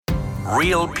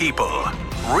Real people,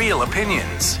 real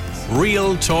opinions.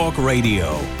 Real Talk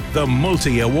Radio. The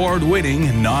multi-award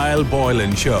winning Niall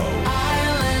Boylan Show.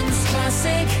 Ireland's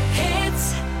classic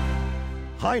hits.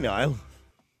 Hi, Niall.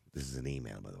 This is an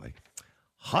email, by the way.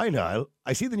 Hi, Niall.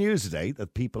 I see the news today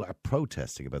that people are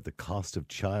protesting about the cost of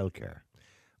childcare.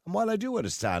 And while I do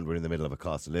understand we're in the middle of a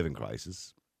cost of living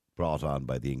crisis brought on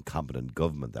by the incompetent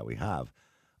government that we have,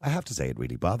 I have to say it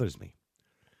really bothers me.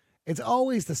 It's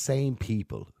always the same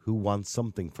people who want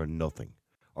something for nothing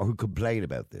or who complain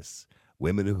about this.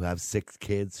 Women who have 6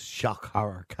 kids, shock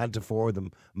horror, can't afford them,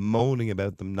 moaning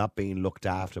about them not being looked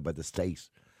after by the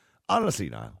state. Honestly,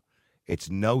 Niall,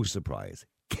 it's no surprise.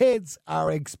 Kids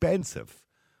are expensive.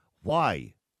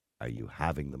 Why are you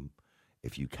having them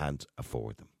if you can't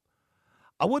afford them?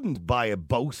 I wouldn't buy a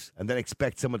boat and then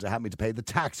expect someone to have me to pay the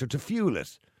tax or to fuel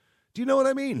it. Do you know what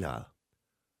I mean, Niall?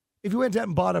 If you went out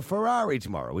and bought a Ferrari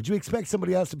tomorrow, would you expect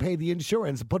somebody else to pay the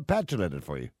insurance and put petrol in it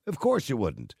for you? Of course you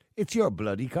wouldn't. It's your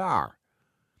bloody car.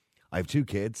 I have 2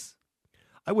 kids.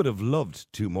 I would have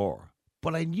loved 2 more,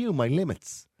 but I knew my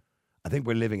limits. I think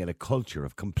we're living in a culture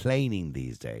of complaining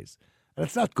these days, and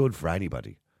it's not good for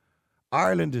anybody.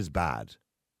 Ireland is bad,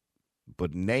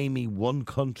 but name me one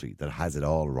country that has it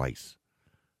all right.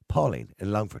 Pauline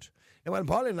in Longford. Now,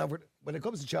 Pauline in Longford, when it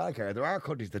comes to childcare, there are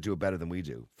countries that do it better than we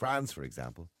do. France, for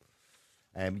example.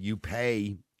 You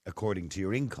pay according to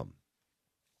your income.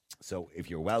 So if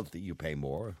you're wealthy, you pay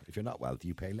more. If you're not wealthy,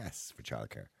 you pay less for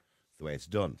childcare. It's the way it's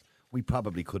done. We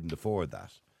probably couldn't afford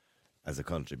that as a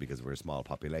country because we're a small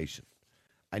population.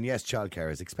 And yes,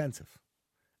 childcare is expensive.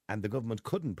 And the government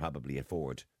couldn't probably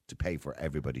afford to pay for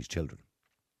everybody's children.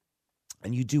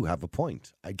 And you do have a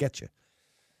point. I get you.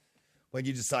 When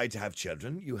you decide to have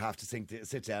children, you have to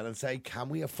sit down and say, can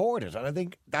we afford it? And I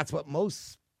think that's what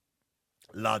most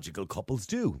logical couples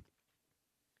do.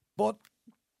 But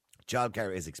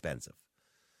childcare is expensive.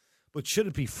 But should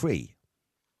it be free?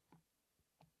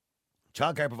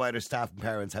 Childcare providers, staff and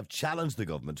parents have challenged the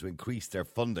government to increase their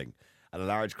funding, and a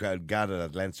large crowd gathered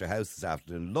at Leinster House this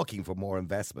afternoon looking for more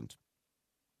investment,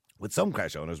 with some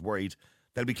creche owners worried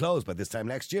they'll be closed by this time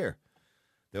next year.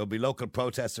 There will be local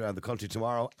protests around the country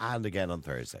tomorrow and again on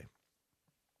Thursday.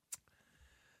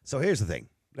 So here's the thing.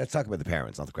 Let's talk about the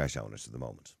parents, not the creche owners for the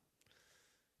moment.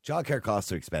 Childcare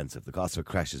costs are expensive. The cost of a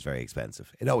creche is very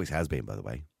expensive. It always has been, by the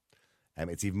way.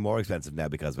 It's even more expensive now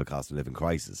because of a cost of living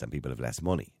crisis and people have less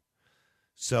money.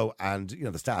 So, and, you know,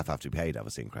 the staff have to be paid,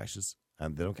 obviously, in creches.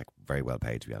 And they don't get very well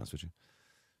paid, to be honest with you.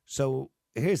 So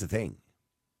here's the thing.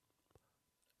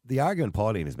 The argument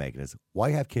Pauline is making is,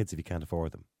 why have kids if you can't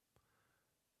afford them?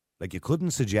 Like, you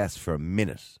couldn't suggest for a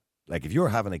minute, like if you're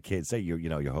having a kid, say you're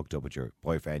hooked up with your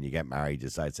boyfriend, you get married, you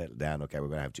decide to settle down, okay, we're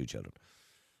going to have 2 children.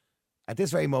 At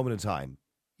this very moment in time,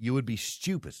 you would be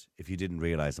stupid if you didn't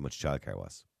realise how much childcare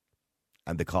was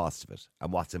and the cost of it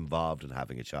and what's involved in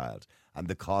having a child and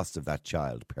the cost of that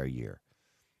child per year.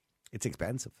 It's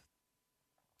expensive.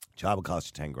 Child will cost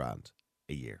you 10 grand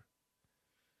a year.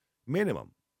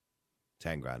 Minimum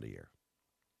 10 grand a year.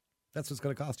 That's what's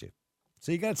going to cost you.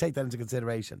 So you got to take that into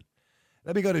consideration.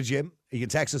 Let me go to Jim. You can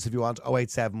text us if you want,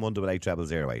 087 188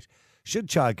 0008. Should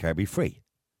childcare be free,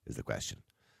 is the question.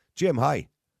 Jim, hi.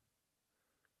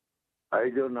 How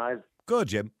you doing, Niall? Good,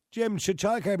 Jim. Jim, should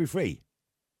childcare be free?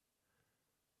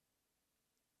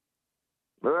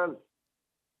 Well,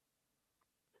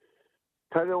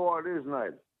 tell you what it is,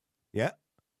 Niall. Yeah.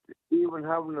 Even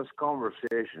having this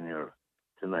conversation here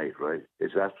tonight, right,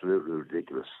 is absolutely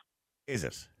ridiculous. Is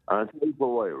it? And I'll tell you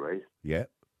why, right? Yeah.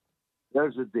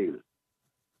 There's the deal.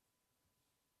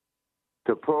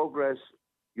 To progress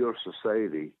your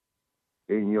society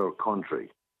in your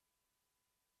country,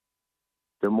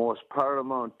 the most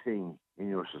paramount thing in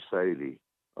your society,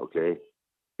 okay,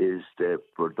 is the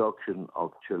production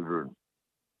of children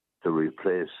to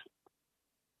replace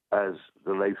as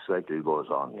the life cycle goes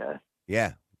on, yeah?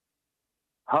 Yeah.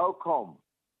 How come,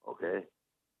 okay,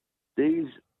 these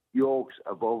yokes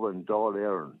above and Dáil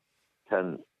Éireann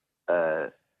can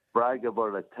brag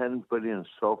about a 10 billion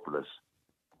surplus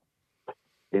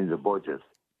in the budget,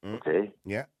 okay?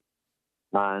 Yeah.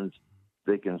 And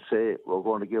they can say, we're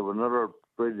going to give another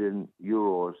 €1 billion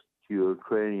to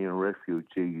Ukrainian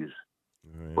refugees,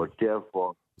 but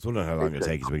therefore... I was wondering how long it'll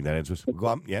take you to bring that into it. Go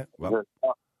on, yeah. Well.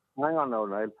 Hang on now,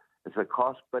 Niall. It's a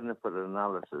cost-benefit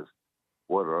analysis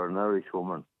whether an Irish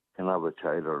woman can have a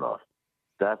child or not.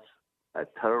 That's a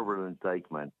terrible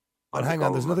indictment. But hang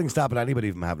on, there's nothing stopping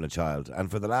anybody from having a child.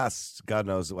 And for the last, God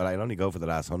knows, well, I'll only go for the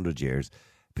last 100 years,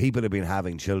 people have been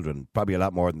having children, probably a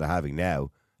lot more than they're having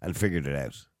now, and figured it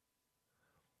out.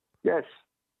 Yes,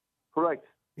 correct.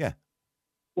 Yeah.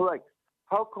 Correct.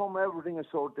 How come everything is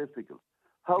so difficult?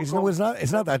 How It's, come? no,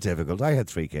 it's not that difficult. I had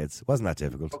 3 kids. It wasn't that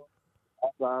difficult.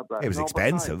 It was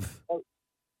expensive.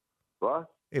 What?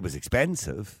 It was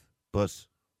expensive, but,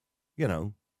 you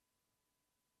know,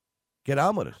 get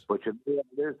on with it. But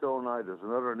there's there's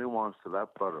another nuance to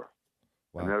that, brother.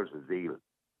 Wow. And there's the deal.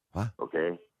 What?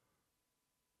 Okay?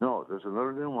 No, there's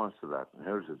another nuance to that, and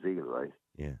here's the deal, right?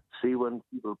 Yeah, See, when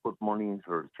people put money into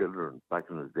their children back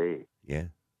in the day, yeah.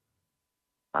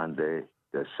 and they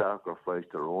sacrifice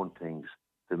their own things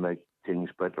to make things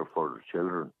better for their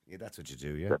children. Yeah, that's what you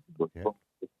do, yeah.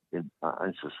 In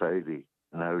society,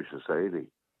 in our society,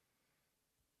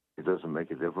 it doesn't make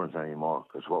a difference anymore,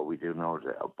 because what we do now is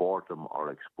abort them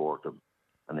or export them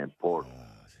and import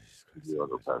the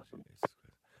other person.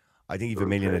 I think you've a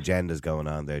million agendas going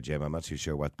on there, Jim. I'm not too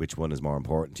sure which one is more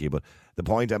important to you, but the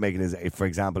point I'm making is, if, for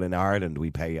example, in Ireland,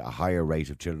 we pay a higher rate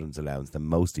of children's allowance than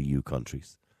most EU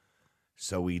countries.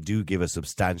 So we do give a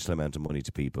substantial amount of money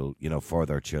to people, you know, for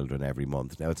their children every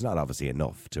month. Now, it's not obviously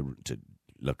enough to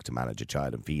look to manage a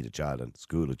child and feed a child and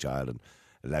school a child and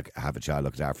have a child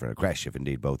looked after in a creche if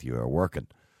indeed both of you are working.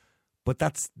 But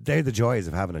they're the joys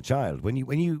of having a child. When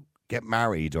you get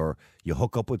married or you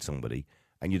hook up with somebody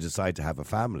and you decide to have a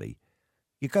family,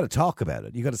 you've got to talk about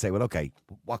it. You've got to say, well, okay,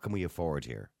 what can we afford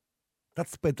here?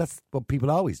 That's what people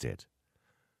always did.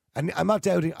 And I'm not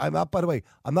doubting, by the way,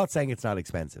 I'm not saying it's not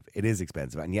expensive. It is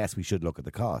expensive. And yes, we should look at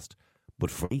the cost.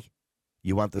 But free?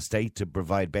 You want the state to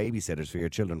provide babysitters for your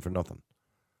children for nothing?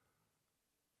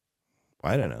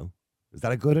 I don't know. Is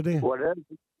that a good idea? Well,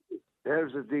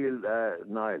 there's the deal,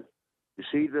 Niall. You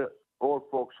see, the old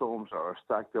folks' homes are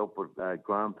stacked up with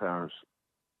grandparents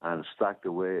and stacked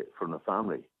away from the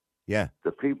family. Yeah.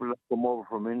 The people that come over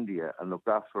from India and look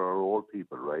after our old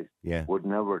people, right, Yeah. would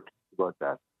never think about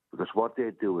that. Because what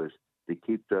they do is they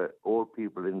keep the old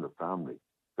people in the family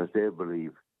because they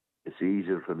believe it's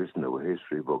easier to listen to a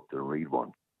history book than read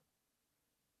one.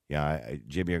 Yeah,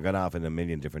 Jim, you're going off in a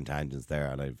million different tangents there,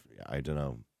 and I don't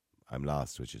know. I'm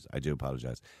lost, I do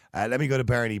apologise. Let me go to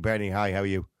Bernie. Bernie, hi, how are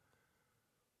you?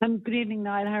 Good evening,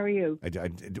 Niall. How are you?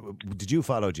 Did you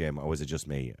follow Jim, or was it just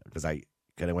me? Because I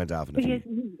kind of went off in a He few.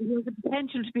 has the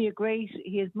potential to be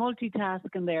he is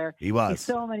multitasking there. He was. He has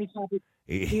so many topics.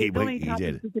 He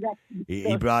did.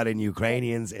 He brought in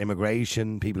Ukrainians,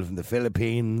 immigration, people from the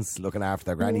Philippines, looking after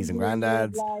their grannies and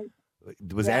granddads.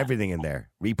 There was everything in there.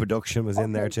 Reproduction was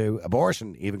in there too.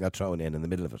 Abortion even got thrown in the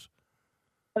middle of it.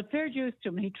 Well, fair dues to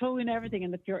him. He threw in everything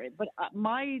in the pure. But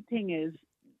my thing is,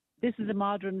 this is a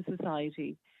modern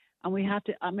society. And we have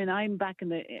to, I'm back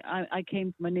I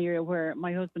came from an area where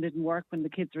my husband didn't work when the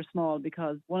kids were small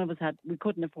because one of us we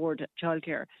couldn't afford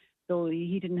childcare. So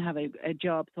he didn't have a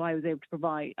job, so I was able to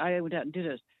provide. I went out and did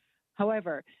it.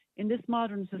 However, in this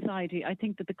modern society, I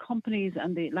think that the companies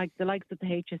and the likes of the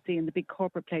HSE and the big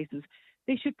corporate places,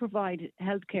 they should provide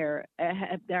healthcare,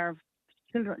 their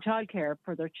childcare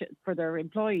for their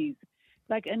employees.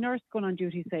 Like a nurse going on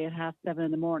duty, say at 7:30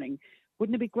 in the morning.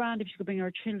 Wouldn't it be grand if she could bring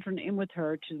her children in with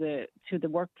her to the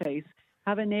workplace,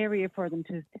 have an area for them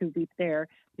to be there?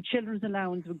 The children's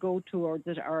allowance would go towards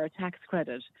it or a tax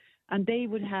credit, and they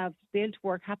would be able to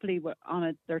work happily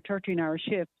on their 13-hour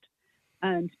shift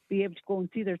and be able to go and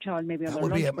see their child maybe on their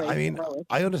lunch break.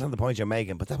 I understand the point you're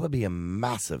making, but that would be a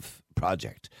massive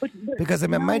project. Because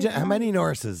imagine how many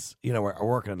nurses, are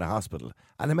working in a hospital,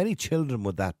 and how many children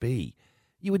would that be?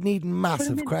 You would need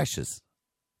massive creches.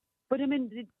 But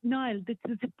Niall,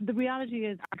 the reality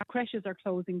is creches are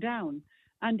closing down.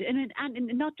 And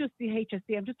not just the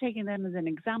HSC, I'm just taking them as an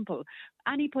example.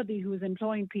 Anybody who is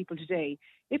employing people today,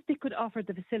 if they could offer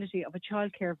the facility of a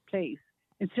childcare place,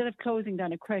 instead of closing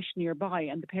down a creche nearby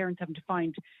and the parents having to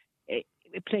find a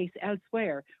place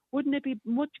elsewhere, wouldn't it be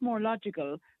much more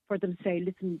logical for them to say,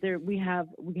 listen, we have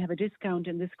a discount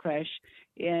in this creche,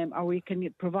 or we can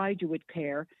provide you with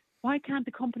care? Why can't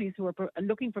the companies who are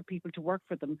looking for people to work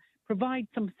for them provide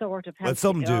some sort of help? Well,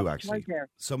 some do, actually. Childcare?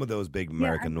 Some of those big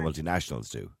American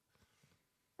multinationals do.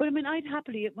 But I'd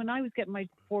happily, when I was getting my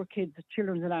 4 kids'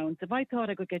 children's allowance, if I thought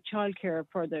I could get childcare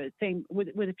for the same, with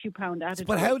a few pound added.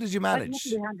 But how did you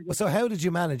manage? So how did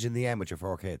you manage in the end with your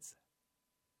 4 kids?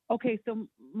 Okay, so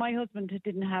my husband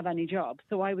didn't have any job,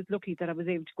 so I was lucky that I was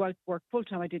able to go out to work full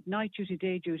time. I did night duty,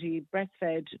 day duty,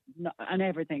 breastfed, and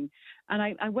everything. And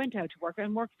I went out to work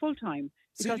and worked full time.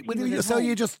 So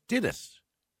you just did it?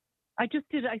 I just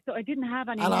did it. I didn't have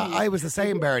any. And I was the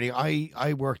same, Bernie.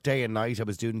 I worked day and night. I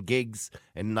was doing gigs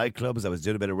in nightclubs. I was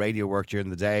doing a bit of radio work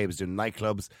during the day. I was doing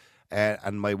nightclubs.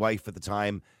 And my wife at the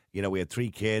time, we had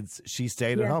 3 kids. She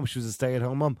stayed at home. She was a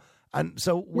stay-at-home mum. And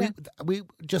so we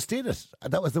just did it.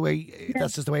 That was the way.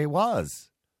 That's just the way it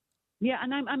was. Yeah,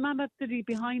 and I'm absolutely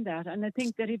behind that. And I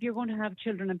think that if you're going to have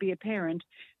children and be a parent,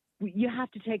 you have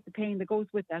to take the pain that goes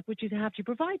with that, which is you have to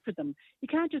provide for them. You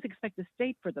can't just expect the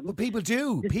state for them. But people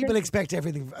do. The People state- expect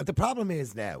everything. The problem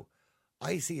is now,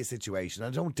 I see a situation.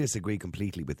 I don't disagree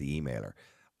completely with the emailer.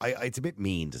 It's a bit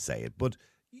mean to say it, but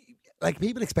like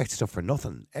people expect stuff for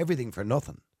nothing, everything for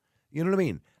nothing. You know what I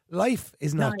mean? Life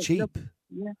is not No, cheap. look,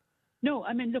 yeah. No,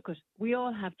 I mean, look, we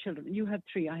all have children. You had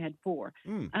 3, I had 4.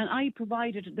 And I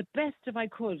provided the best if I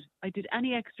could. I did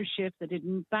any extra shifts. I did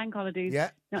bank holidays.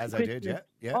 Yeah, not as I Christmas, did,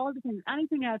 yeah. All the things,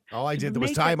 anything else. Oh, I to did. There was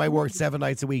make time that I worked happen. 7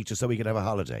 nights a week just so we could have a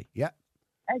holiday. Yeah.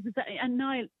 And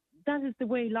Niall, that is the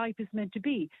way life is meant to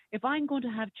be. If I'm going to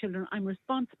have children, I'm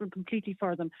responsible completely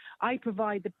for them. I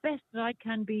provide the best that I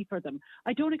can be for them.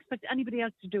 I don't expect anybody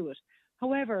else to do it.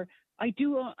 However, I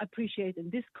do appreciate in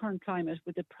this current climate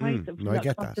with the price of I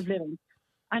get cost that. of living.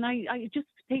 And I just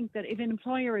think that if an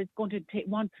employer is going to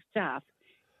want staff,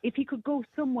 if he could go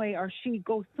some way or she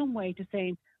go some way to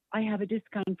saying, I have a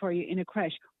discount for you in a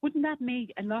creche, wouldn't that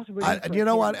make a lot of relief? And you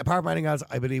know what? Apart from anything else,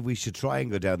 I believe we should try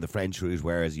and go down the French route,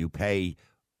 whereas you pay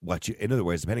what you, in other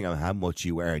words, depending on how much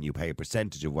you earn, you pay a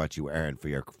percentage of what you earn for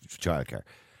your childcare.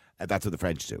 That's what the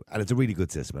French do. And it's a really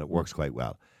good system and it works quite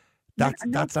well. That's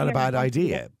not a bad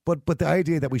idea. But the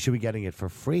idea that we should be getting it for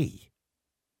free.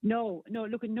 No,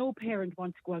 look, no parent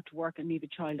wants to go out to work and leave a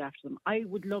child after them. I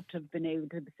would love to have been able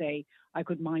to say I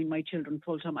could mind my children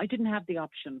full time. I didn't have the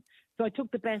option. So I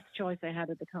took the best choice I had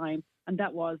at the time, and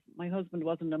that was my husband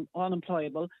wasn't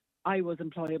unemployable. I was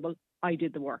employable. I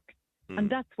did the work. And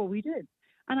that's what we did.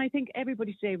 And I think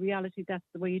everybody today, reality, that's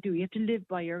the way you do. You have to live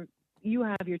by you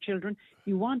have your children.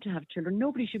 You want to have children.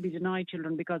 Nobody should be denied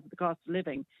children because of the cost of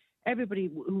living. Everybody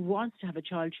who wants to have a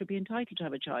child should be entitled to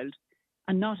have a child.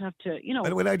 And not have to,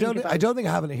 Well, I don't think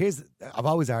having I've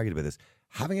always argued about this.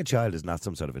 Having a child is not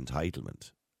some sort of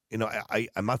entitlement.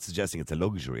 I'm not suggesting it's a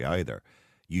luxury either.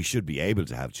 You should be able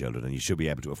to have children, and you should be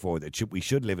able to afford it. We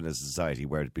should live in a society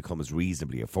where it becomes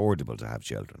reasonably affordable to have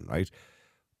children, right?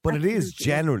 But Absolutely. It is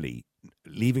generally,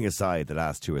 leaving aside the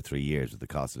last 2 or 3 years with the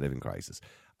cost of living crisis,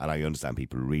 and I understand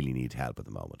people really need help at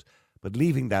the moment. But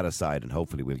leaving that aside, and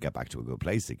hopefully we'll get back to a good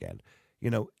place again.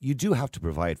 You do have to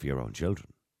provide for your own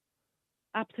children.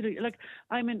 Absolutely. Like,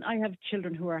 I have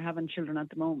children who are having children at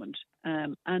the moment,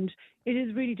 and it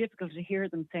is really difficult to hear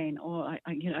them saying, "Oh,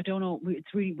 I don't know.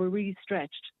 We're really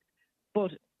stretched,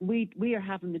 but we are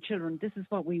having the children. This is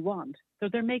what we want." So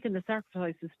they're making the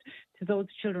sacrifices to those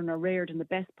children are reared in the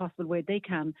best possible way they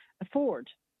can afford,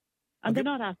 and they're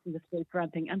not asking the state for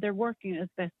anything, and they're working as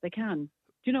best they can.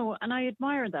 And I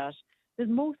admire that. There's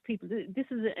most people. This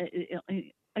is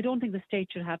I don't think the state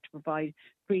should have to provide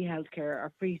free healthcare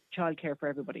or free childcare for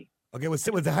everybody. Okay, well,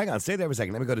 hang on. Stay there for a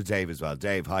second. Let me go to Dave as well.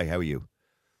 Dave, hi, how are you?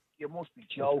 You must be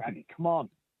joking. Come on.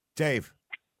 Dave.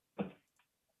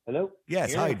 Hello?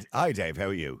 Yes, hi, Dave, how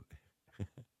are you?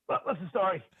 What's the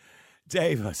story?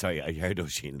 Dave, sorry, I heard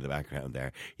Oisin in the background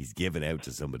there. He's giving out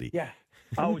to somebody. Yeah.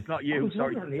 Oh, it's not you,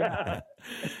 sorry. Yeah.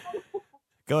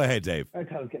 Go ahead, Dave. I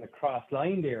thought I was getting a cross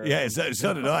line there. Yeah,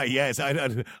 so did I. Yes, I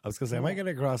was going to say, am I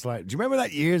getting a cross line? Do you remember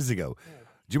that years ago?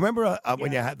 Do you remember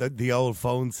when you had the old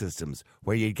phone systems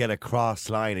where you'd get a cross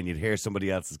line and you'd hear somebody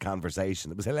else's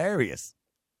conversation? It was hilarious.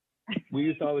 We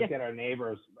used to always get our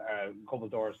neighbours a couple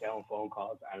of doors down phone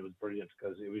calls, and it was brilliant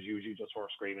because it was usually just her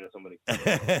screaming at somebody.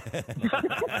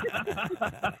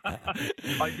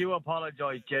 I do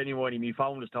apologise genuinely. My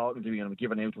phone was talking to me and I'm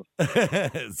giving out to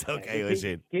it. It's okay,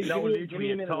 Oisin. Give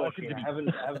me a minute, talking to me.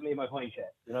 I haven't made my point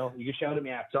yet. You can shout at me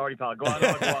after. Sorry, pal. Go on.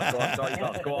 Sorry,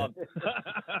 pal. Go on.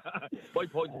 My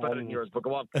point's better than yours, but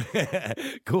go on.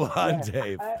 Go on,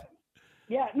 Dave.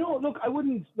 I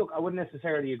wouldn't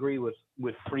necessarily agree with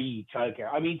free childcare.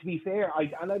 I mean, to be fair, I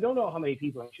don't know how many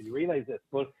people actually realise this,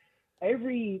 but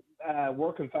every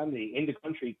working family in the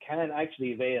country can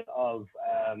actually avail of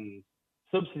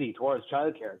subsidy towards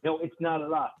childcare. No, it's not a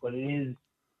lot, but it is,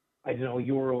 I don't know,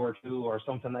 €1 or €2 or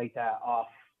something like that off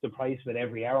the price of it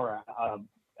every hour.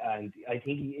 And I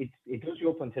think it does you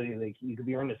up until you could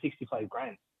be earning 65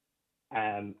 grand,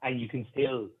 and you can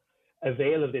still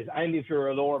avail of this. And if you're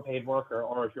a lower paid worker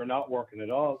or if you're not working at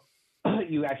all,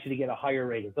 you actually get a higher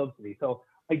rate of subsidy. So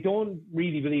I don't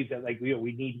really believe that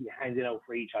we need to be handing out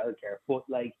free childcare, but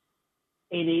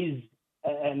it is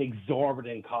an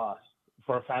exorbitant cost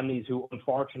for families who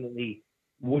unfortunately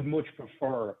would much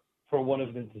prefer for one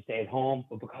of them to stay at home.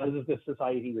 But because of the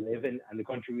society we live in and the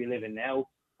country we live in now,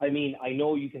 I mean, I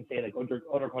know you can say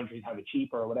other countries have it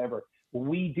cheaper or whatever, but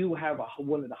we do have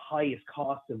one of the highest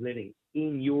costs of living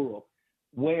in Europe,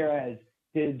 whereas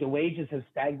the wages have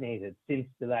stagnated since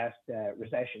the last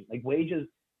recession. Wages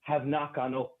have not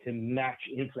gone up to match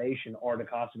inflation or the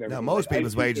cost of everything. Now, most Like,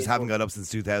 people's I have two wages kids, haven't gone up since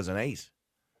 2008.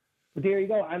 But there you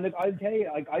go. And look, I'll tell you,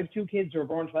 like, I have two kids who are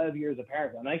born 12 years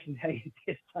apart, and I can tell you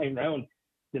this time round,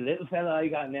 the little fella I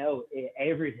got now,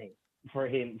 everything for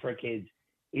kids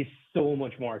is so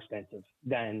much more expensive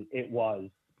than it was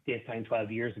this time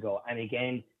 12 years ago. And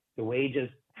again, the wages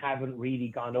haven't really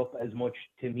gone up as much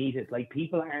to meet it. Like,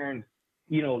 people aren't,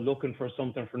 looking for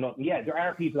something for nothing. Yeah, there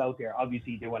are people out there,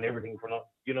 obviously, they want everything for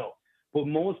nothing, but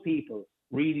most people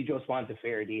really just want a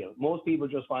fair deal. Most people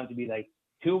just want to be like,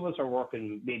 two of us are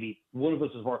working, maybe one of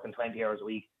us is working 20 hours a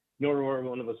week, another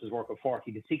one of us is working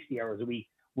 40 to 60 hours a week.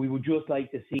 We would just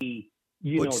like to see,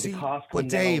 the cost come But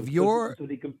Dave, down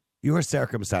your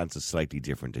circumstance is slightly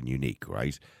different and unique,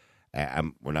 right?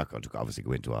 We're not going to obviously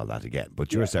go into all that again,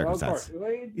 but your circumstance.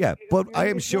 But I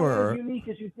am sure. As unique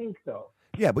as you think, though.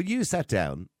 Yeah, but you sat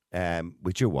down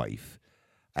with your wife.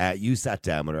 You sat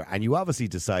down with her, and you obviously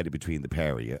decided between the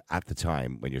pair of you at the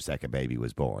time when your second baby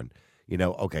was born.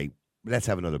 Okay, let's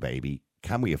have another baby.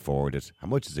 Can we afford it? How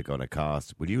much is it going to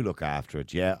cost? Will you look after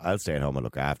it? Yeah, I'll stay at home and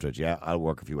look after it. Yeah, I'll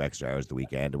work a few extra hours the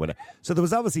weekend or whatever. So there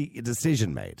was obviously a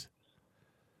decision made.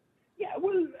 Yeah,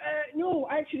 well, no,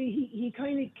 actually, he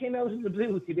kind of came out of the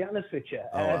blue, to be honest with you.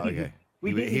 Okay.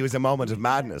 He was a moment of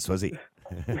madness, was he?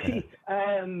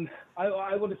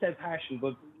 I would have said passion,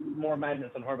 but more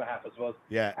madness on her behalf, I suppose.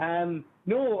 Yeah.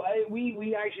 No,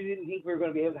 we actually didn't think we were going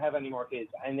to be able to have any more kids,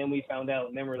 and then we found out,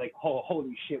 and then we were like, oh,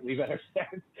 holy shit, we better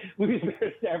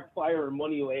start firing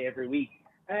money away every week.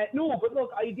 No, but look,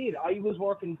 I did. I was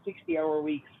working 60-hour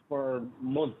weeks for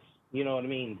months. You know what I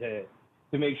mean? To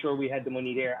make sure we had the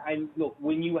money there. And look,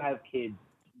 when you have kids,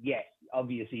 yes,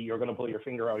 obviously you're going to pull your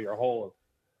finger out of your hole.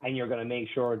 And you're going to make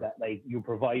sure that, like, you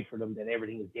provide for them, that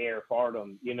everything is there for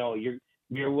them. You're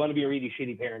going to be a really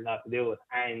shitty parent not to do it.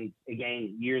 And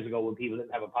again, years ago when people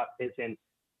didn't have a pot to piss in,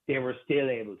 they were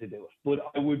still able to do it. But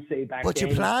I would say back then... But you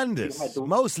planned it.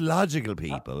 Most logical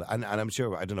people, and I'm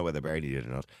sure, I don't know whether Bernie did or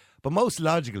not, but most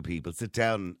logical people sit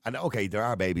down, and okay, there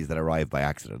are babies that arrive by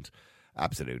accident.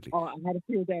 Absolutely. Oh, I had a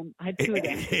few of them.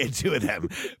 Two of them.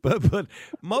 But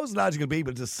most logical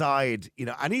people decide,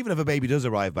 and even if a baby does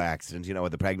arrive by accident, or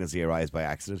the pregnancy arrives by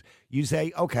accident, you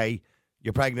say, okay,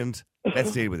 you're pregnant,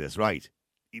 let's deal with this, right?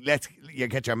 You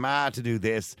get your ma to do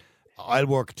this. I'll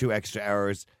work 2 extra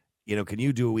hours. Can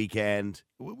you do a weekend?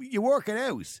 You work it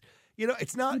out.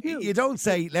 It's not, you don't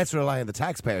say, let's rely on the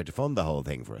taxpayer to fund the whole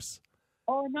thing for us.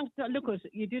 Oh, no, look,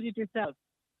 you did it yourself.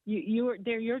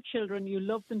 They're your children. You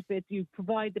love them to bits. You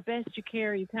provide the best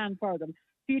care you can for them.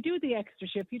 So you do the extra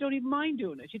shift. You don't even mind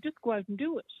doing it. You just go out and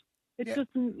do it. It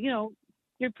doesn't,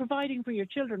 you're providing for your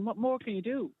children. What more can you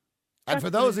do? And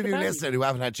for those of you listening who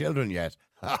haven't had children yet,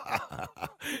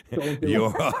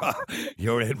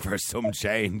 you're in for some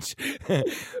change.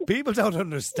 People don't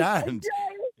understand.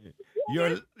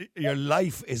 Your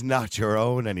life is not your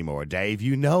own anymore, Dave.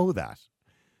 You know that.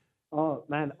 Oh,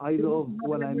 man, I love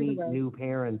when I meet new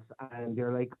parents and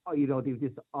they're like, they have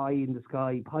this pie in the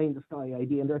sky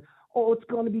idea, and they're, oh, it's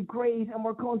going to be great, and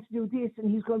we're going to do this, and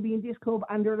he's going to be in this club,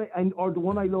 and they're like, or the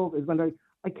one I love is when they're,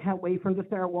 I can't wait for him to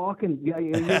start walking.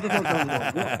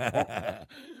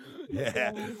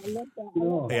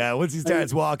 Yeah, once he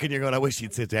starts walking, you're going to wish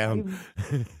he'd sit down.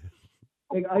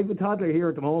 Like, I have a toddler here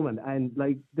at the moment, and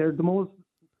like, they're the most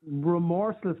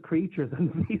remorseless creatures on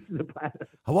the face of the planet.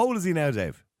 How old is he now,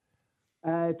 Dave?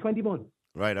 21.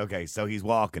 Right, okay, so he's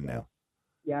walking now.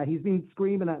 Yeah, he's been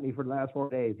screaming at me for the last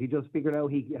 4 days. He just figured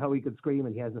out how he could scream,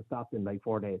 and he hasn't stopped in like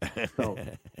 4 days. So,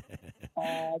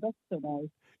 that's so nice.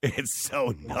 It's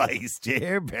so nice,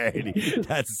 dear Bernie.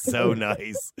 That's so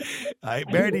nice.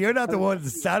 Bernie, you're not the one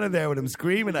standing there with him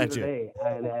screaming at you.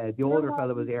 And the older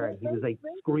fella was there, and he was like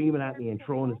screaming at me and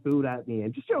throwing his food at me,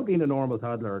 and just being a normal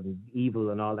toddler and evil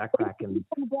and all that crack. And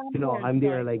I'm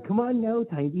there like, come on now,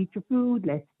 time to eat your food.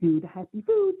 Let's do the happy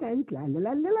food dance. La la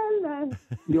la la la la.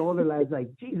 The older lad's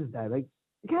like, Jesus, Dad, like,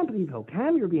 I can't believe how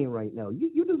calm you're being right now.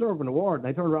 You deserve an award. And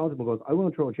I turn around to him and goes, I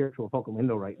won't throw a chair through a fucking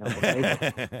window right now.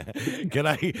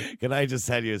 Can I just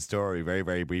tell you a story very,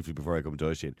 very briefly before I come to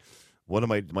Oisin? One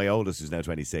of my oldest, who's now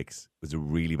 26, was a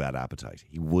really bad appetite.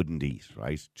 He wouldn't eat,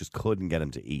 right? Just couldn't get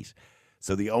him to eat.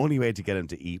 So the only way to get him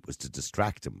to eat was to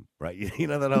distract him, right? You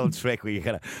know that old trick where you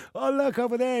kind of, oh, look,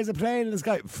 over there is a plane in the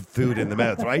sky. Food in the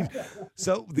mouth, right?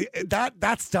 So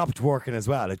that stopped working as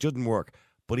well. It didn't work.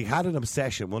 But he had an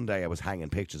obsession. One day I was hanging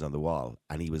pictures on the wall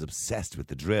and he was obsessed with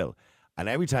the drill. And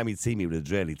every time he'd see me with a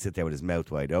drill, he'd sit there with his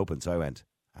mouth wide open. So I went,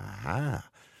 aha.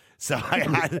 So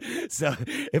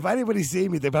if anybody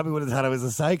seen me, they probably would have thought I was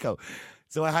a psycho.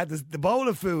 So I had the bowl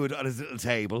of food on his little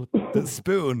table, the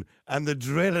spoon, and the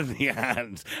drill in the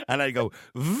hand. And I'd go,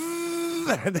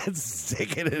 and then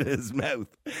stick it in his mouth.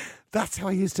 That's how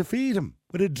I used to feed him,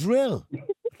 with a drill. But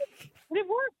it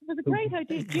worked. It was a great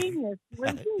idea. Genius.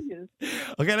 We're genius.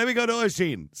 Okay, let me go to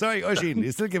Oisín. Sorry, Oisín,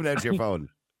 you're still giving out your phone.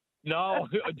 No,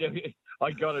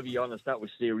 I gotta be honest. That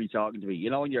was Siri talking to me. You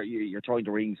know, when you're trying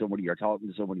to ring somebody, you're talking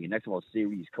to somebody, and next of all,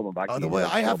 Siri's coming back. Oh, to the you. way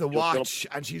I have the Just shut watch,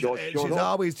 up. and she's Just shut up.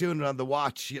 always doing it on the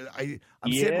watch. I'm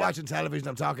sitting watching television.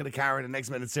 I'm talking to Karen, and next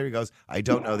minute Siri goes, "I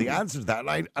don't know the answer to that,"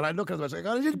 and I look at the watch, I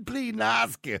go, "I didn't bleeding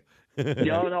ask you."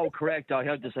 No, correct. I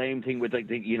had the same thing with the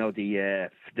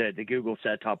Google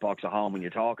set-top box at home when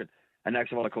you're talking, and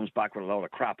next of all, it comes back with a load of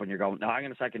crap, and you're going, "No, hang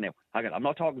on a second now. I'm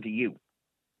not talking to you."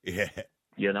 Yeah.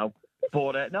 You know.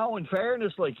 But no, in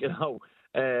fairness, whatchamacallit?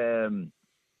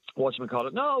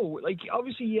 No,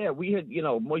 obviously, yeah, we had,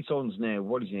 my son's now,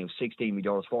 what is his name, 16, my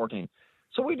daughter's 14.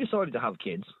 So we decided to have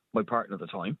kids, my partner at the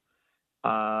time,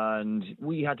 and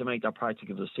we had to make that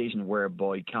practical decision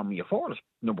whereby can we afford it,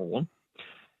 number one.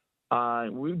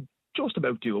 And we're just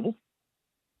about doable.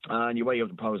 And you weigh up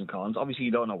the pros and cons. Obviously,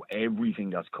 you don't know everything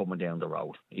that's coming down the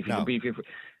road.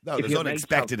 There's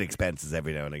unexpected expenses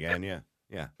every now and again, yeah.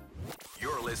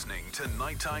 You're listening to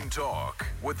Nighttime Talk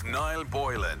with Niall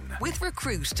Boylan. With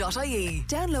Recruit.ie.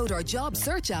 Download our job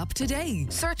search app today.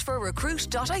 Search for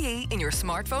Recruit.ie in your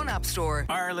smartphone app store.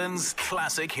 Ireland's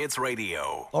classic hits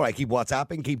radio. All right, keep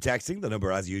WhatsApping, keep texting. The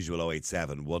number, as usual,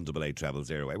 087 188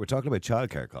 0008. We're talking about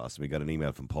childcare costs. We got an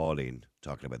email from Pauline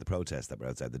talking about the protests that were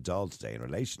outside the Dáil today in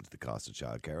relation to the cost of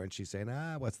childcare. And she's saying,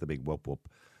 what's the big whoop whoop?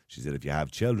 She said, if you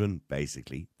have children,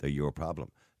 basically, they're your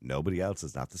problem. Nobody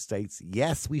else's, not the states.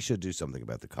 Yes, we should do something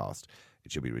about the cost.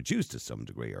 It should be reduced to some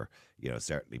degree, or,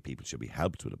 certainly people should be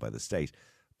helped with it by the state.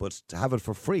 But to have it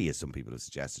for free, as some people have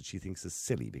suggested, she thinks is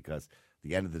silly because at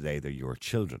the end of the day, they're your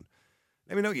children.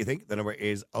 Let me know what you think. The number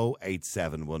is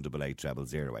 087 188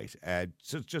 0008.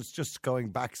 Just going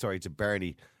back, to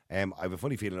Bernie. I have a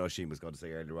funny feeling Oisín was going to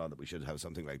say earlier on that we should have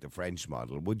something like the French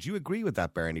model. Would you agree with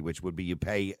that, Bernie, which would be you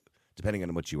pay depending on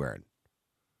how much you earn?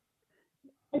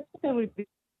 I think that would be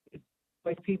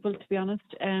by people, to be honest,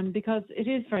 because it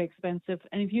is very expensive.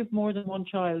 And if you have more than one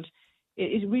child,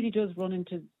 it really does run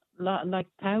into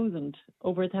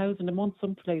over 1,000 a month,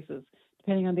 some places,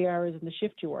 depending on the hours and the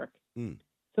shift you work. Mm.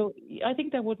 So I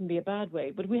think that wouldn't be a bad way,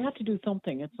 but we have to do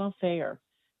something. It's not fair.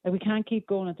 We can't keep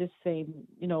going at this same,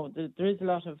 there is a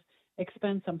lot of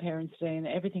expense on parents today and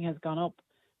everything has gone up.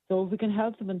 So if we can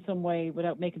help them in some way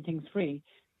without making things free,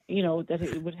 that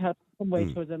it would help some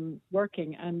way for them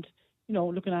working and,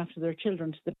 looking after their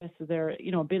children to the best of their,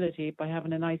 ability by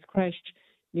having a nice creche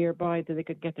nearby that they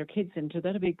could get their kids into,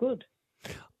 that'd be good.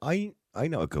 I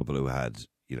know a couple who had,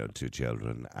 2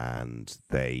 children and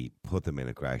they put them in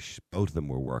a creche. Both of them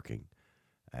were working.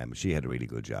 She had a really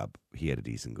good job. He had a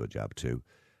decent good job too.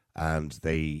 And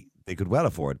they could well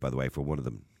afford, by the way, for one of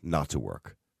them not to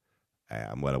work.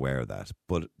 I'm well aware of that.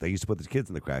 But they used to put the kids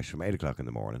in the creche from 8 o'clock in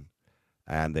the morning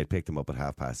and they'd pick them up at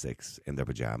 6:30 in their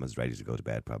pajamas, ready to go to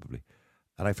bed probably.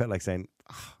 And I felt like saying,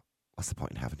 what's the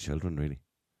point in having children, really?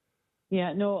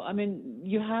 Yeah, no, I mean,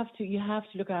 you have to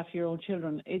look after your own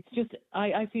children. It's just,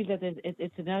 I feel that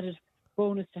it's an added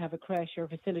bonus to have a creche or a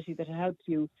facility that helps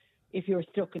you if you're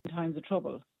stuck in times of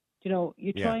trouble.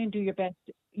 You try and do your best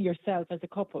yourself as a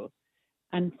couple.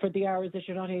 And for the hours that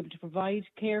you're not able to provide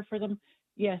care for them,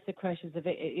 yes, the creche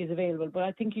is available. But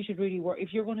I think you should really work.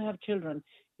 If you're going to have children,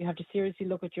 you have to seriously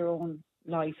look at your own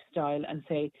lifestyle and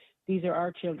say, these are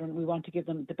our children. We want to give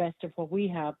them the best of what we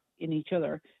have in each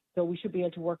other. So we should be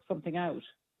able to work something out.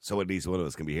 So at least one of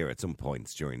us can be here at some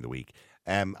points during the week.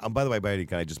 And by the way, Barry,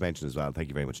 can I just mention as well, thank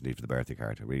you very much indeed for the birthday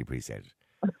card. I really appreciate it.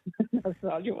 That's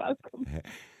all. You're welcome.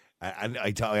 And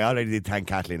I already did thank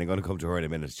Kathleen. I'm going to come to her in a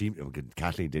minute.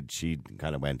 Kathleen she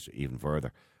kind of went even further.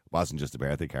 It wasn't just a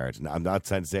birthday card. And I'm not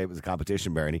trying to say it was a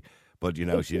competition, Bernie, but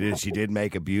she did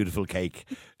make a beautiful cake.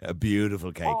 A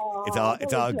beautiful cake. Oh,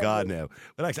 it's all gone now.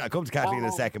 But actually, I'll come to Kathleen in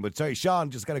a second. But sorry, Sean,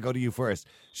 just got to go to you first.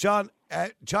 Sean,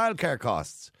 childcare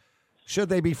costs, should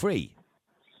they be free?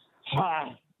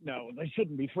 No, they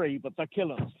shouldn't be free, but they're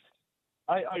killing us.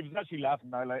 I was actually laughing,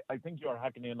 Niall. I think you were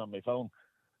hacking in on my phone.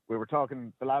 We were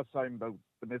talking the last time about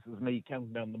the missus and me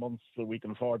counting down the months so we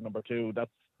can afford number 2.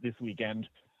 That's this weekend.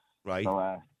 Right.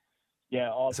 So,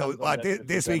 So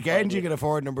this weekend you can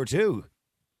afford number 2?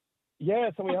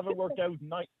 Yeah, so we have it worked out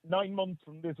 9 months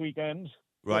from this weekend.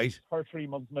 Right. Her 3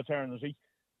 months maternity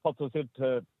puts us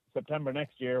into September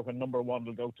next year when number 1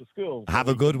 will go to school. Have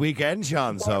a good weekend,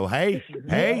 Sean. So, hey.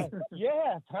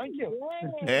 Yeah, thank you.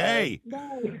 Hey.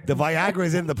 The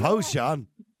Viagra's in the post, Sean.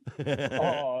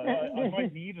 I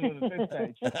might need it at this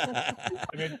stage.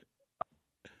 I mean,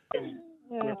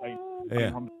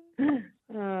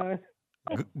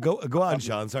 Go on,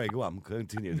 Sean. Sorry, go on.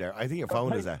 Continue there. I think your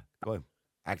phone is go on,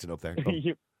 acting up there. Go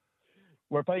on.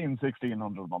 We're paying $1,600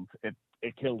 a month.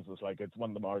 It kills us. Like, it's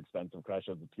one of the more expensive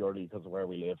crashes purely because of where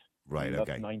we live. Right. That's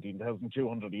Okay.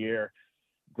 $19,200 a year.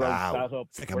 Gross Wow. that up.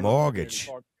 It's like a mortgage.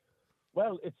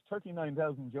 Well, it's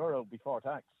 €39,000 before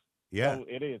tax. Yeah. So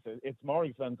it is. It's more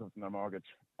expensive than a mortgage.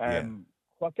 Yeah.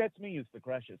 What gets me is the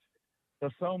crashes.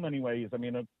 There's so many ways. I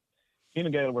mean,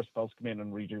 Fine Gael were supposed to come in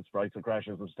and reduce price of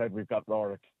crashes. Instead, we've got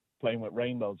Rorick playing with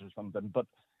rainbows or something. But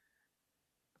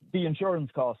the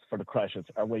insurance costs for the crashes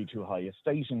are way too high. A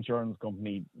state insurance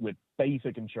company with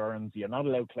basic insurance, you're not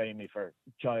allowed to claim if a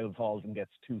child falls and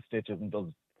gets 2 stitches and does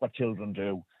what children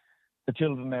do. The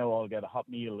children now all get a hot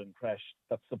meal in crash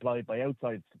that's supplied by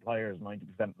outside suppliers 90%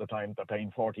 of the time. They're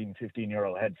paying €14,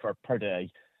 €15 a head per day.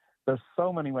 There's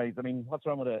so many ways. I mean, what's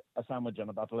wrong with a sandwich and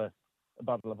a bottle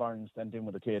of orange sent in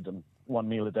with a kid and 1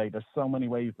 meal a day? There's so many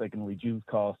ways they can reduce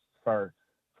costs for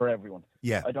everyone.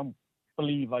 Yeah. I don't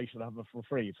believe I should have it for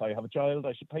free. If I have a child,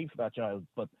 I should pay for that child,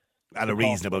 but at a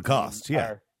reasonable cost.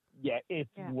 Yeah. It's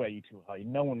way too high.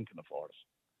 No one can afford it.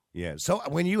 Yeah. So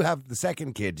when you have the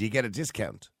second kid, do you get a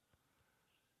discount?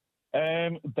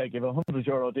 They give a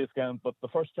 €100 discount, but the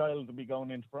first child will be going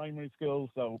into primary school,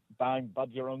 so bang,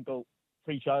 Bob's your uncle,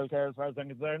 free childcare as far as I'm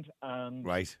concerned, and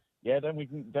right. Yeah, then we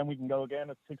can go again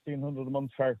at $1,600 a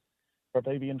month for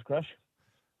baby into crash.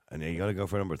 And you got to go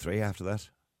for number 3 after that.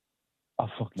 Oh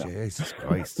fuck no! Jesus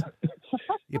Christ!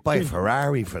 You buy a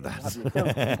Ferrari for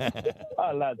that.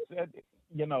 Oh lads,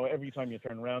 every time you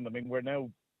turn around, I mean,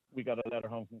 we got a letter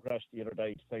home from crash the other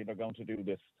day to say they're going to do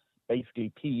this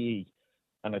basically PE.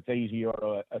 And it's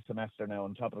 €80 a semester now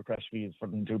on top of the crash fees for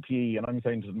them to do PE. And I'm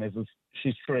saying to the missus,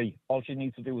 she's 3. All she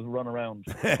needs to do is run around.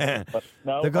 But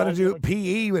no, they're going to do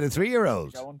PE with a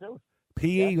 3-year-old. Go and do it.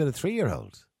 PE with a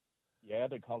 3-year-old. Yeah,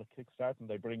 they call it Kickstart, and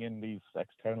they bring in these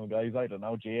external guys, I don't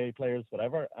know, GA players,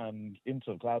 whatever, and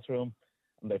into the classroom,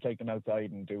 and they take them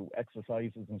outside and do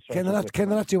exercises and stuff. Can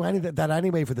they not do any that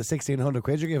anyway for the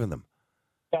 £1,600 you're giving them?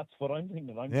 That's what I'm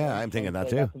thinking. I'm thinking that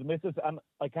too. To the missus, and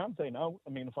I can't say no. I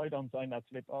mean, if I don't sign that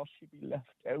slip, she'd be left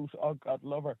out. Oh, God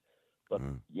love her. But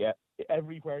yeah,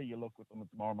 everywhere you look with them,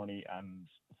 it's more money, and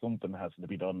something has to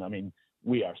be done. I mean,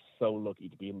 we are so lucky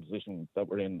to be in the position that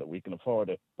we're in that we can afford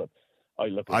it. But I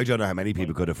don't know how many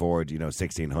people could afford,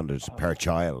 $1,600 per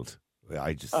child.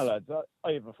 I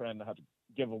have a friend that had to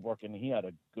give up work, and he had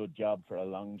a good job for a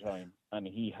long time, and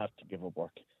he had to give up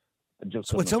work.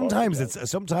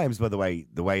 Sometimes, by the way,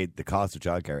 the cost of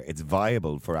childcare, it's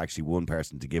viable for actually one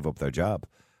person to give up their job,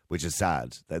 which is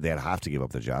sad that they'd have to give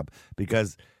up their job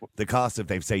because the cost if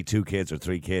they've say 2 kids or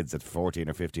 3 kids at 14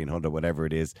 or 1,500, whatever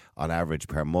it is on average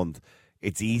per month,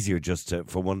 it's easier just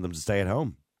for one of them to stay at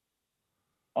home.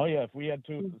 Oh yeah, if we had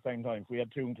 2 at the same time, if we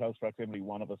had 2 in close proximity,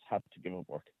 one of us had to give up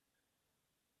work.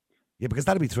 Yeah, because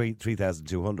that'd be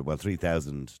 3,200. Well,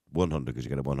 3,100 because you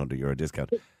get a €100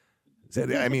 discount. So,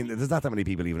 I mean, there's not that many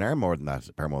people even earn more than that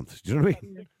per month. Do you know what I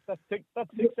mean? That's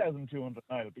 6,200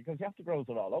 now because you have to gross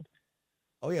it all up.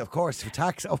 Oh yeah, of course for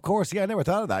tax. Of course, yeah. I never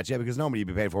thought of that. Yeah, because normally you'd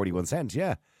be paid 41 cents.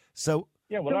 Yeah. So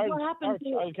yeah, well, our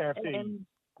childcare fee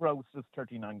gross is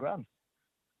 39 grand.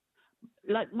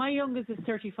 Like my youngest is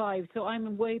 35, so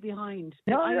I'm way behind.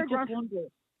 No, I just wonder.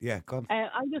 Yeah, come.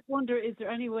 I just wonder, is there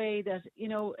any way that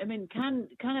I mean, can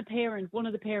one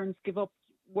of the parents give up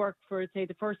work for say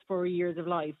the first 4 years of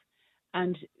life?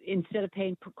 And instead of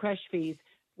paying crash fees,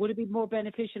 would it be more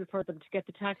beneficial for them to get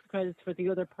the tax credits for the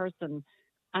other person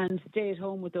and stay at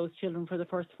home with those children for the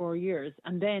first 4 years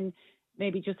and then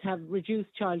maybe just have reduced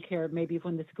childcare maybe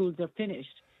when the schools are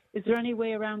finished? Is there any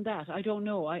way around that? I don't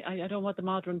know. I don't know what the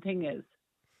modern thing is.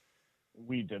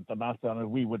 We did the math on it.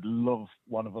 We would love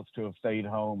one of us to have stayed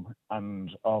home and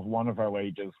of one of our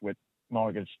wages with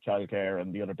mortgage, childcare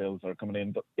and the other bills that are coming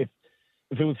in. But if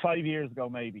it was 5 years ago,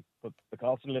 maybe, but the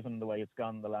cost of living the way it's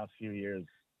gone the last few years,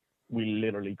 we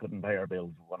literally couldn't pay our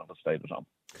bills if one of us stayed at home.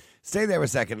 Stay there a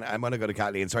second. I'm going to go to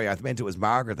Kathleen. Sorry, I meant it was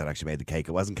Margaret that actually made the cake.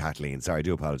 It wasn't Kathleen. Sorry, I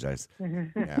do apologise.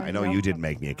 Yeah, I know you didn't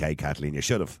make me a cake, Kathleen. You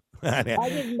should have. I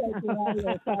didn't make you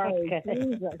either. Sorry.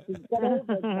 Jesus. Get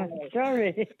over it.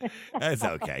 Sorry. That's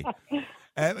okay.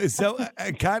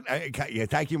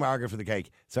 Thank you, Margaret, for the cake.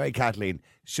 Sorry, Kathleen.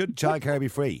 Should childcare be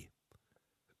free?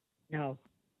 No.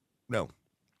 No.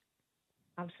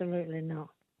 Absolutely not.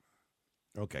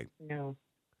 Okay. No.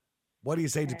 What do you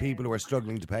say to people who are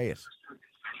struggling to pay it?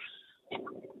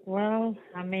 Well,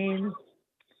 I mean,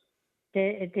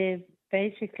 they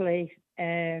basically,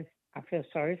 I feel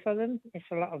sorry for them. It's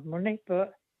a lot of money,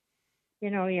 but,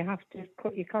 you have to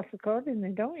cut your costs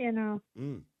accordingly, don't you know?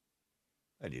 Mm.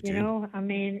 Well, you do.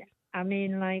 I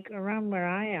mean, like around where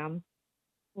I am,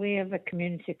 we have a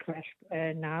community creche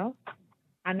now.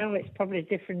 I know it's probably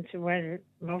different to where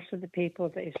most of the people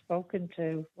that you've spoken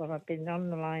to, well, I've been on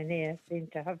the line here, seem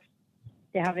to have,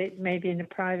 they have it maybe in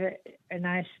a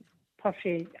nice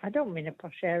poshy, I don't mean a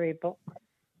posh area, but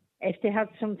if they had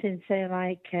something, say,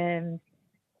 like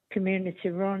community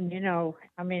run,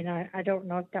 I mean, I don't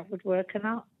know if that would work or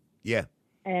not. Yeah.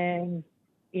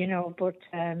 But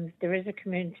there is a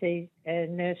community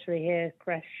nursery here,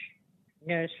 creche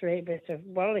nursery, but it's a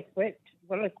well-equipped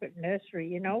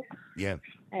nursery, Yeah.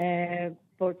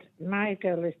 But my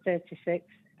girl is 36,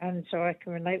 and so I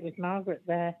can relate with Margaret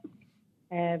there.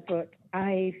 But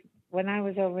when I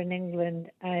was over in England,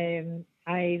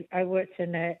 I worked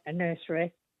in a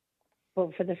nursery.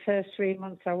 But for the first 3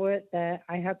 months I worked there,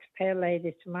 I had to pay a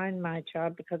lady to mind my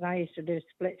child because I used to do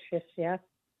split shifts, yeah.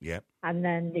 Yeah. And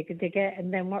then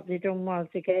and then what they done was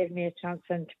they gave me a chance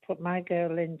then to put my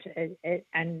girl into it,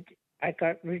 and I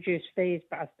got reduced fees,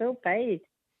 but I still paid.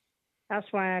 That's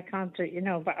why I can't do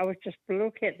it, but I was just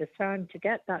lucky at the time to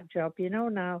get that job,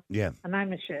 now. Yeah. And I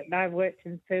worked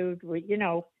in food with,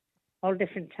 all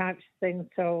different types of things.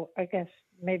 So I guess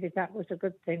maybe that was a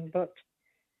good thing, but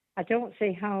I don't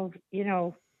see how,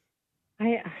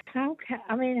 how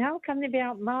can they be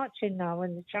out marching now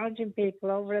when they're charging people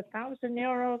over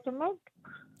 €1,000 a month?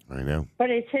 I know.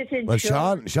 But it is insurance.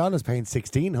 Well, Sean is paying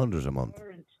 $1,600 a month.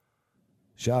 Pardon?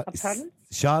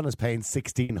 Sean is paying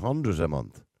 $1,600 a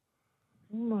month.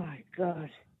 Oh my God.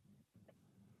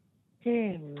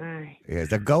 Dear my. Yeah,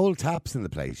 the gold taps in the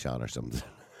place, Sean, or something.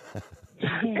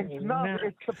 It's not.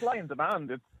 It's supply and demand.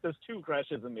 There's 2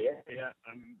 creches in the area,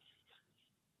 and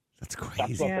that's crazy.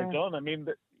 That's what they've done. I mean,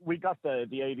 we got the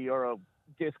 €80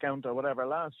 discount or whatever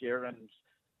last year, and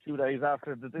 2 days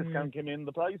after the discount came in,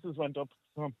 the prices went up.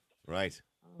 Right.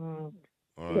 But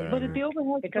the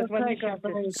overheads because for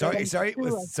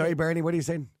creches Sorry, Bernie, what are you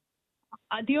saying?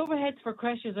 The overheads for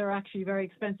creches are actually very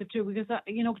expensive too, because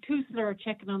Tusla are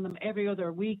checking on them every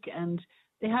other week, and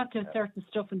they have to have certain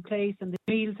stuff in place, and the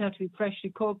meals have to be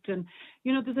freshly cooked, and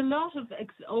there's a lot of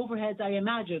overheads, I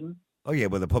imagine. Oh yeah,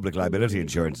 well the public liability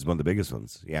insurance is one of the biggest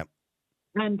ones. Yeah.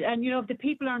 And if the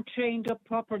people aren't trained up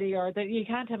properly, or that you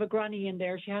can't have a granny in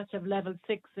there, she has to have level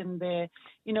 6 in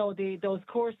those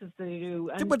courses that they do.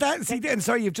 And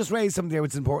sorry, you've just raised something there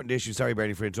which is an important issue. Sorry,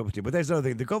 Bernie, for interrupting you. But there's another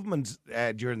thing. The government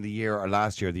during the year or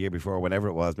last year, the year before, whenever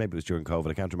it was, maybe it was during COVID,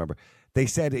 I can't remember. They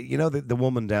said, the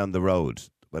woman down the road.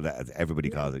 Well, everybody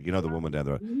calls it. The woman down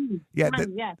the road.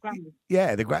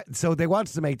 Yeah, so they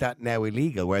wanted to make that now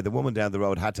illegal, where the woman down the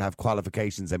road had to have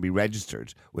qualifications and be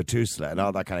registered with Tusla and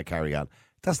all that kind of carry on.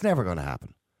 That's never going to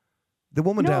happen. The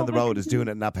woman down the road is doing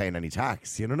it and not paying any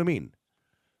tax. You know what I mean?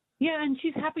 Yeah, and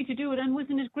she's happy to do it. And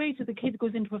wasn't it great that the kid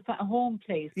goes into a home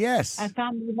place? Yes. A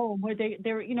family home where they're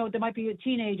there might be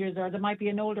teenagers or there might be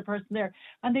an older person there.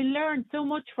 And they learn so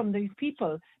much from these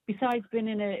people besides being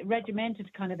in a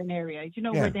regimented kind of an area,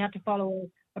 where they have to follow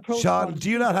a protocol. Sean, do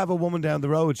you not have a woman down the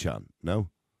road, Sean? No?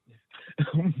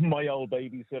 My old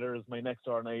babysitter is my next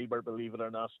door neighbour, believe it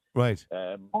or not. Right.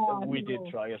 We did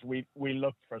try it. We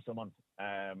looked for someone,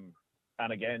 and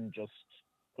again, just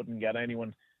couldn't get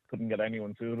anyone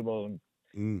suitable,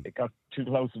 and it got too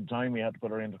close to the time. We had to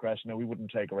put her into creche. Now we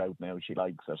wouldn't take her out now. She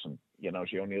likes it, and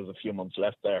she only has a few months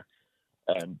left there.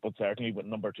 But certainly with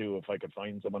number 2, if I could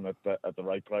find someone at the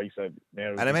right price. And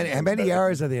how many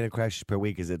hours are they in a creche per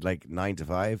week? Is it like 9 to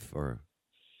 5 or?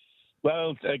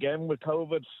 Well, again, with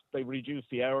COVID, they reduced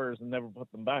the hours and never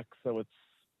put them back. So it's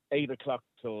 8 o'clock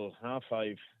till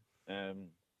 5:30.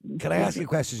 Can I ask you a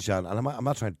question, Sean? And I'm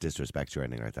not trying to disrespect you or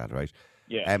anything like that, right?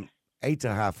 Yeah. 8 to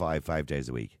 5:30, 5 days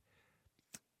a week.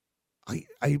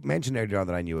 I mentioned earlier on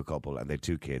that I knew a couple and they had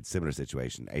 2 kids, similar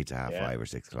situation, 8 to 5:30 or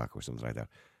 6 o'clock or something like that.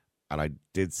 And I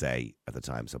did say at the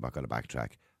time, so I'm not going to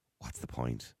backtrack, what's the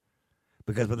point?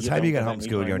 Because by the time you get home from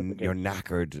school, you're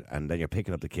knackered, and then you're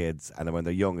picking up the kids, and then when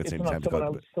they're young, it's time to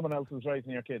go. Someone else is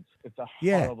raising your kids. It's a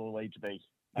horrible way to be.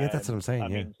 Yeah, that's what I'm saying. I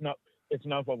mean, it's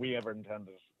not what we ever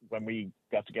intended. When we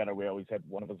got together, we always said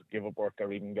one of us would give up work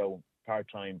or even go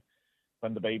part-time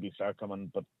when the babies start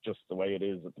coming. But just the way it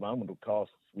is at the moment with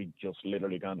costs, we just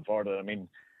literally can't afford it. I mean,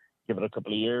 give it a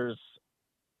couple of years.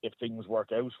 If things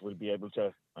work out, we'll be able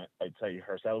to. I'd say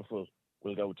herself will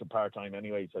go to part-time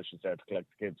anyway, so she'll start to collect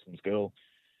the kids from school.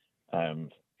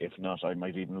 If not, I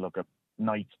might even look at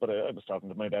nights. But I was talking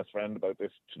to my best friend about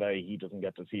this today. He doesn't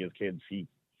get to see his kids. He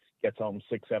gets home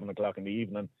 6, 7 o'clock in the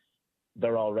evening.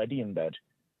 They're already in bed.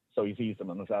 So he sees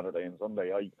them on a Saturday and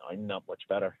Sunday. I'm not much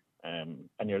better. And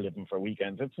you're living for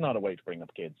weekends. It's not a way to bring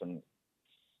up kids. And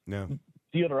no.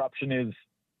 The other option is,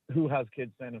 who has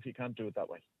kids then if you can't do it that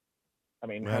way? I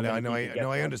mean, Well,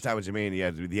 I understand what you mean. Yeah,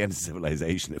 the end of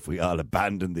civilization if we all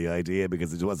abandoned the idea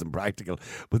because it wasn't practical.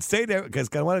 But stay there because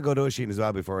I want to go to Oisin as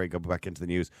well before I go back into the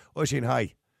news. Oisin,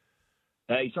 hi.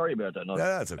 Hey, sorry about that. No,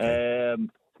 that's okay.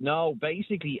 No,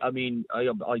 basically, I mean,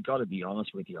 I got to be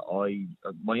honest with you.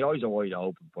 My eyes are wide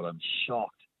open, but I'm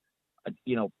shocked.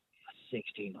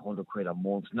 1,600 quid a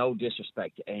month. No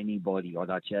disrespect to anybody or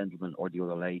that gentleman or the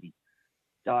other lady.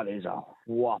 That is a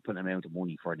whopping amount of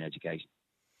money for an education.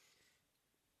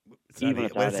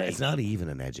 It's not even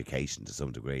an education to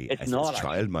some degree. It's not a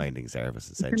child-minding service,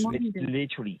 essentially. It's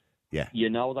literally, yeah.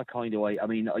 That kind of way. I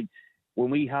mean, when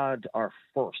we had our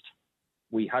first,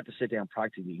 we had to sit down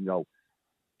practically and go,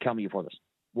 can we afford this?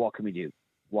 What can we do?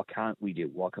 What can't we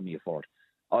do? What can we afford?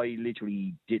 I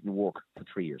literally didn't work for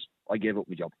 3 years. I gave up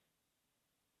my job.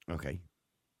 Okay.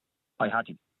 I had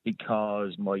to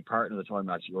because my partner at the time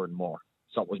actually earned more.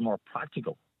 So it was more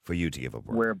practical. For you to give up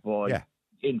work. Whereby,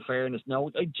 in fairness,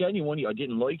 no, genuinely, I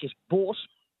didn't like it. But,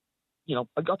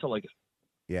 I got to like it.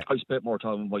 Yeah. I spent more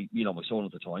time with my son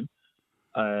at the time.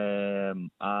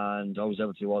 And I was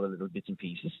able to do all the little bits and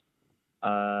pieces.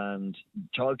 And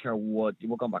childcare, we're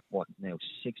going back,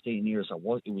 16 years. It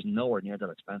was nowhere near that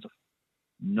expensive.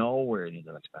 Nowhere near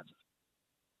that expensive.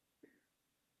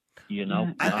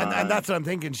 And that's what I'm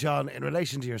thinking, Sean, in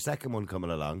relation to your second one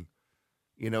coming along.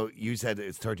 You said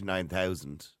it's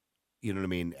 39,000. You know what I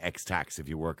mean? Ex-tax, if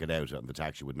you work it out on the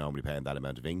tax you would normally pay on that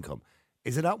amount of income.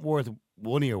 Is it not worth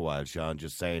one of your while, Sean,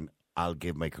 just saying, I'll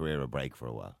give my career a break for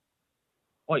a while?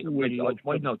 We'd love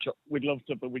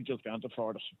to, but we just can't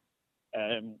afford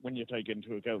it. When you take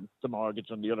into account the mortgage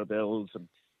and the other bills and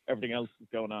everything else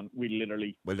that's going on, we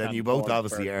literally. Well, then you both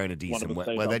obviously earn a decent.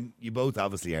 You both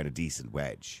obviously earn a decent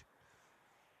wage.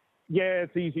 Yeah,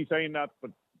 it's easy saying that,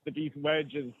 but the decent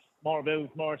wage is more bills,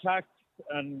 more tax,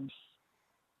 and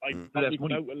less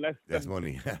money. Less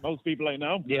money. Most people I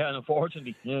know. Yeah, and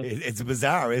unfortunately, it's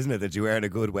bizarre, isn't it, that you earn a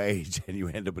good wage and you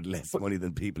end up with less money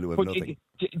than people who have nothing.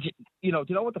 Do you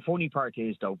know what the funny part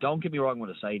is, though? Don't get me wrong when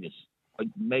I say this.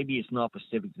 Maybe it's not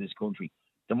specific to this country.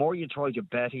 The more you try to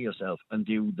better yourself and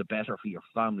do the better for your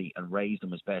family and raise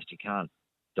them as best you can,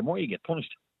 the more you get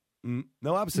punished.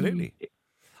 No, absolutely.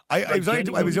 I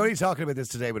was only talking about this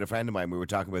today with a friend of mine. We were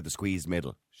talking about the squeezed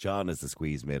middle. Sean is the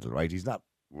squeezed middle, right? He's not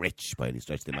rich by any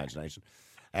stretch of the imagination.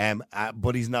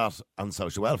 But he's not on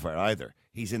social welfare either.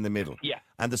 He's in the middle. Yeah.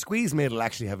 And the squeezed middle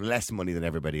actually have less money than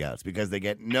everybody else because they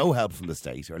get no help from the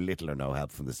state or little or no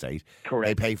help from the state. Correct.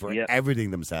 They pay for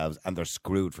everything themselves and they're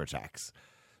screwed for tax.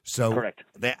 So correct.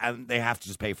 They have to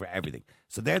just pay for everything.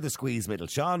 So they're the squeezed middle.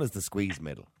 Sean is the squeezed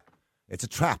middle. It's a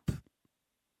trap.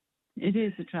 It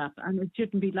is a trap, and it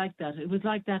shouldn't be like that. It was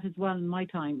like that as well in my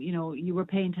time. You were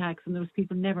paying tax, and those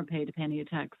people never paid a penny of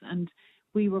tax, and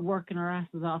we were working our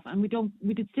asses off, and we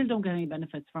still don't get any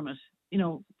benefits from it.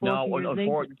 No,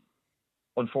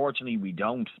 unfortunately, we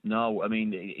don't. No, I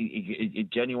mean, it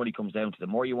genuinely comes down to the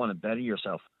more you want to better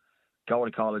yourself, go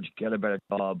to college, get a better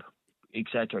job,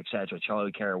 etc.,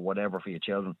 childcare, whatever for your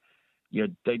children.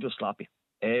 They just slap you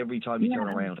every time you turn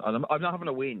around. And I'm not having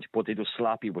a whinge, but they just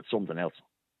slap you with something else.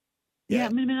 Yeah, I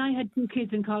mean, I had 2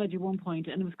 kids in college at one point,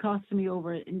 and it was costing me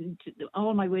over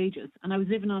all my wages. And I was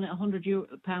living on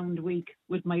 £100 a week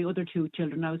with my other 2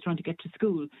 children. I was trying to get to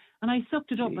school, and I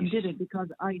sucked it up and did it because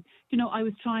I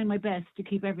was trying my best to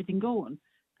keep everything going.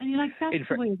 And that's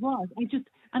the way it was.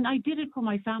 I did it for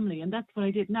my family, and that's what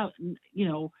I did. Now,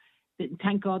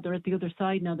 thank God they're at the other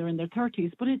side now. They're in their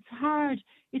 30s, but it's hard.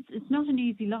 It's not an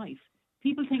easy life.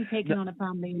 People think taking on a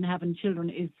family and having children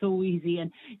is so easy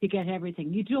and you get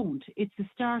everything. You don't. It's the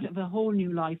start of a whole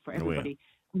new life for everybody.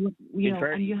 And you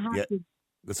have to.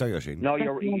 Sorry, Oisin. No,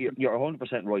 you're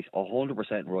 100% right.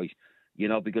 100%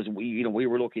 right. Because we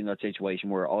were lucky in that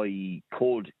situation where I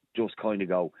could just kind of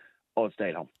go, I'll stay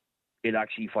at home. It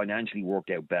actually financially worked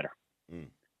out better.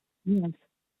 Yes.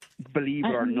 Believe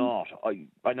it or not,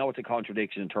 I know it's a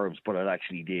contradiction in terms, but it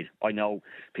actually did. I know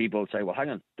people say, well, hang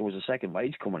on, there was a second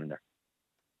wage coming in there.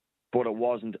 But it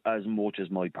wasn't as much as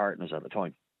my partners at the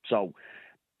time. So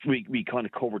we kind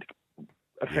of covered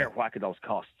a fair whack of those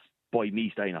costs by me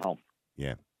staying at home.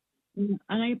 Yeah. And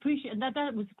I appreciate that.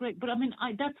 That was great. But I mean,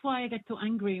 that's why I get so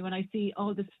angry when I see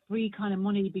all this free kind of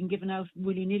money being given out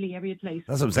willy-nilly every place.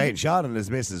 That's what I'm saying. Sean and his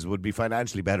missus would be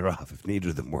financially better off if neither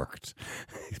of them worked.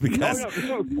 Because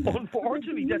no,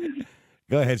 unfortunately.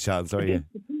 Go ahead, Sean. Sorry.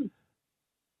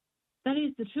 That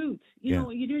is the truth. You're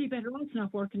really better off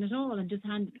not working at all and just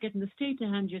getting the state to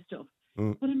hand you stuff.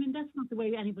 But I mean, that's not the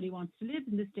way anybody wants to live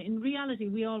in this day. In reality,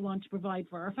 we all want to provide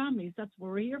for our families. That's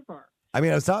what we're here for. I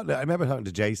mean, I remember talking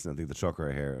to Jason, I think the trucker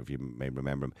here, if you may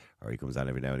remember him, or he comes on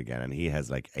every now and again, and he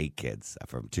has like 8 kids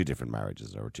from 2 different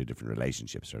marriages or 2 different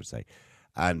relationships, so to say.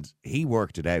 And he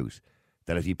worked it out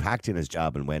that if he packed in his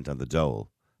job and went on the dole,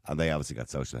 and they obviously got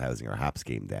social housing or HAP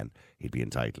scheme then, he'd be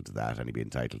entitled to that, and he'd be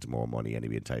entitled to more money, and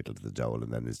he'd be entitled to the dole,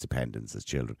 and then his dependents, his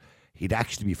children. He'd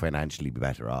actually be financially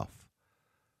better off.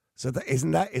 So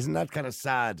isn't that kind of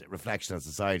sad reflection on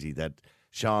society that,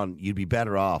 Sean, you'd be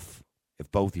better off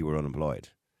if both of you were unemployed?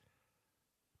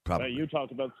 Probably. You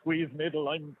talked about squeeze middle.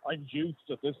 I'm juiced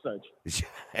at this stage.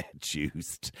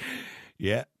 Juiced.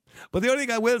 Yeah. But the only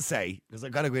thing I will say, because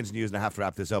I've got to go into news and I have to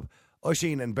wrap this up,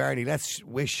 Oisín and Bernie, let's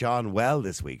wish Sean well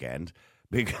this weekend.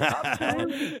 Because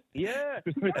yeah.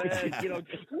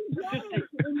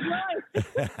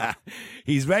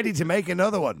 He's ready to make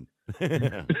another one.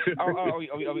 Are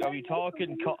we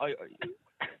talking?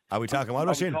 Are we talking what,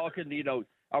 Oisín?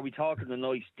 Are we talking the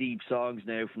nice deep songs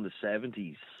now from the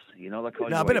 70s? You know, that kind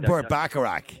of. No, a bit of Burt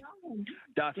Bacharach.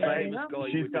 That famous guy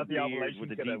She's with got the beard, with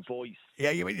the deep voice.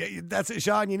 Yeah, that's it,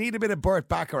 Sean. You need a bit of Burt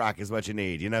Bacharach, is what you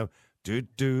need. You know, do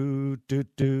do do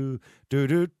do do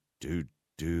do do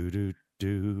do do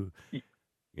do.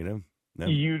 You know. No?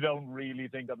 You don't really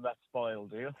think I'm that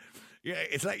spoiled, do you? Yeah,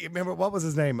 it's like, you remember, what was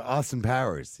his name? Austin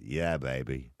Powers. Yeah,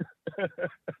 baby.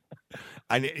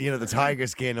 And, you know, the tiger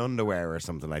skin underwear or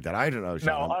something like that. I don't know,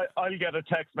 Sean. No, I'll get a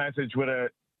text message with a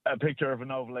picture of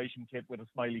an ovulation kit with a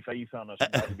smiley face on it.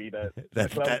 That'll be the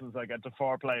closest I get to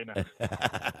foreplay now.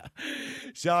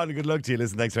 Sean, good luck to you.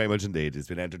 Listen, thanks very much indeed. It's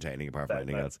been entertaining apart from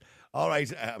anything else. All right,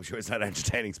 I'm sure it's not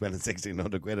entertaining spending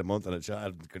 £1,600 a month on a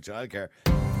childcare.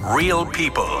 Real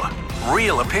people,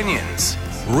 real opinions.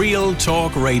 Real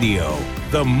Talk Radio.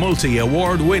 The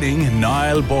multi-award winning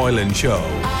Niall Boylan Show.